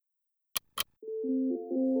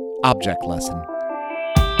Object Lesson,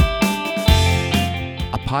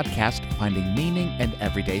 a podcast finding meaning in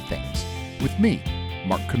everyday things, with me,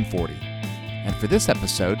 Mark Conforti, and for this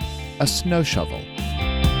episode, a snow shovel.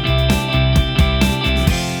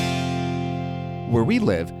 Where we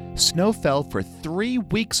live, snow fell for 3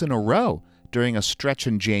 weeks in a row during a stretch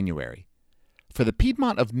in January. For the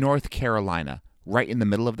Piedmont of North Carolina, right in the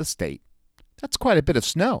middle of the state, that's quite a bit of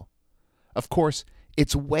snow. Of course,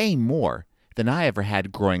 it's way more than I ever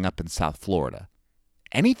had growing up in South Florida.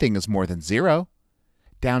 Anything is more than 0.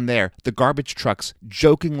 Down there, the garbage trucks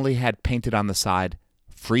jokingly had painted on the side,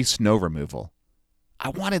 "Free snow removal." I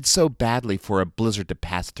wanted so badly for a blizzard to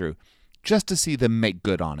pass through, just to see them make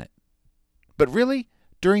good on it. But really,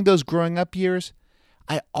 during those growing up years,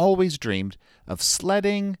 I always dreamed of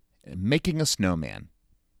sledding and making a snowman.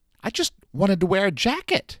 I just wanted to wear a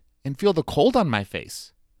jacket and feel the cold on my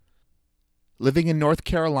face. Living in North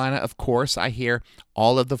Carolina, of course, I hear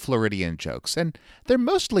all of the Floridian jokes, and they're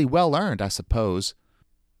mostly well-earned, I suppose.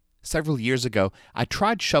 Several years ago, I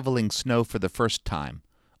tried shoveling snow for the first time,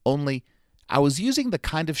 only I was using the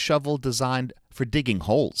kind of shovel designed for digging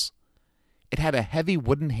holes. It had a heavy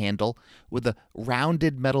wooden handle with a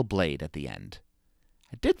rounded metal blade at the end.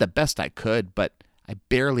 I did the best I could, but I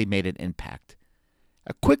barely made an impact.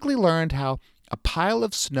 I quickly learned how a pile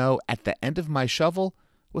of snow at the end of my shovel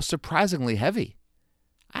was surprisingly heavy.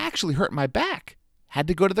 I actually hurt my back, had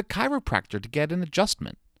to go to the chiropractor to get an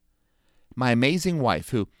adjustment. My amazing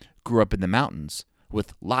wife, who grew up in the mountains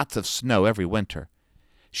with lots of snow every winter,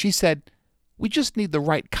 she said, "We just need the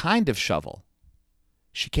right kind of shovel."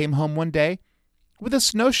 She came home one day with a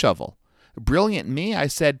snow shovel. Brilliant me, I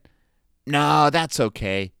said, "No, that's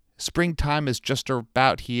okay. Springtime is just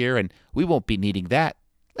about here and we won't be needing that.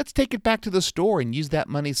 Let's take it back to the store and use that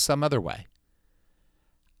money some other way."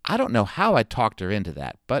 I don't know how I talked her into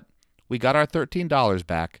that, but we got our $13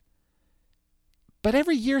 back. But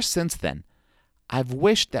every year since then, I've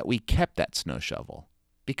wished that we kept that snow shovel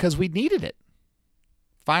because we needed it.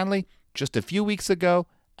 Finally, just a few weeks ago,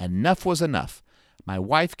 enough was enough. My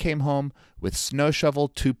wife came home with Snow Shovel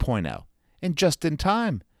 2.0, and just in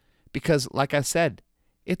time, because, like I said,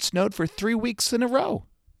 it snowed for 3 weeks in a row.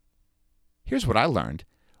 Here's what I learned.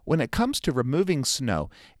 When it comes to removing snow,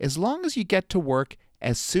 as long as you get to work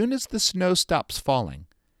as soon as the snow stops falling,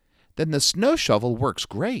 then the snow shovel works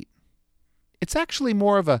great. It's actually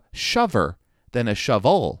more of a shover than a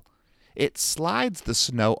shovel. It slides the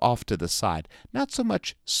snow off to the side, not so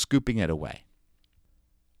much scooping it away.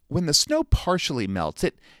 When the snow partially melts,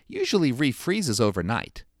 it usually refreezes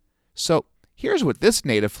overnight. So here's what this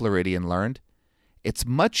native Floridian learned. It's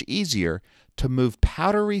much easier to move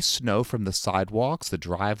powdery snow from the sidewalks, the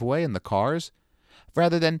driveway, and the cars,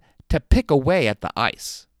 rather than to pick away at the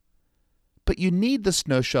ice. But you need the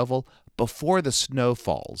snow shovel before the snow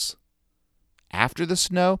falls. After the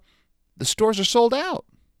snow, the stores are sold out.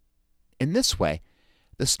 In this way,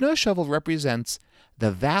 the snow shovel represents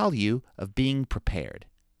the value of being prepared.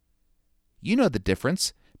 You know the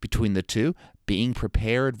difference between the two, being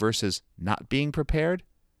prepared versus not being prepared.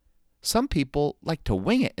 Some people like to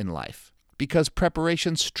wing it in life because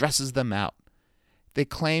preparation stresses them out. They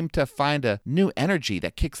claim to find a new energy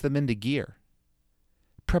that kicks them into gear.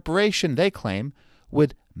 Preparation, they claim,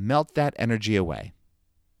 would melt that energy away.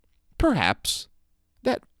 Perhaps.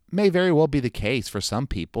 That may very well be the case for some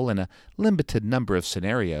people in a limited number of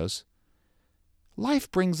scenarios. Life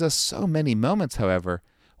brings us so many moments, however,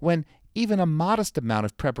 when even a modest amount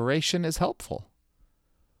of preparation is helpful.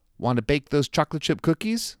 Want to bake those chocolate chip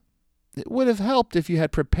cookies? It would have helped if you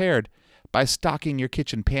had prepared by stocking your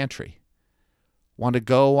kitchen pantry. Want to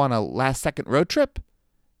go on a last-second road trip?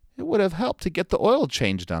 It would have helped to get the oil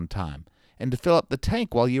changed on time and to fill up the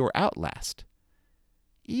tank while you were out last.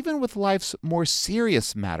 Even with life's more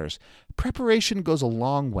serious matters, preparation goes a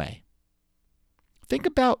long way. Think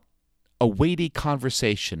about a weighty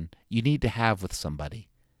conversation you need to have with somebody.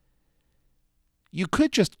 You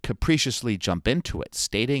could just capriciously jump into it,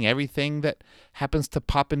 stating everything that happens to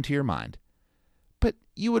pop into your mind. But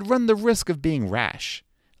you would run the risk of being rash,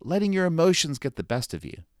 letting your emotions get the best of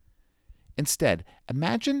you. Instead,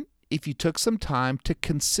 imagine if you took some time to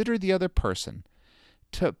consider the other person,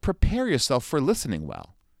 to prepare yourself for listening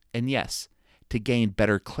well, and yes, to gain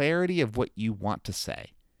better clarity of what you want to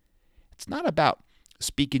say. It's not about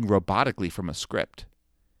speaking robotically from a script.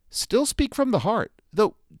 Still speak from the heart,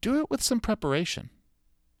 though do it with some preparation.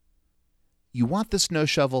 You want the snow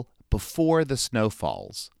shovel before the snow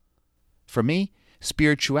falls. For me,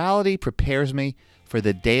 spirituality prepares me for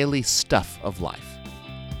the daily stuff of life.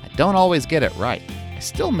 I don't always get it right. I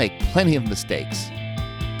still make plenty of mistakes.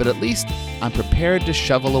 But at least I'm prepared to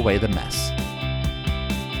shovel away the mess.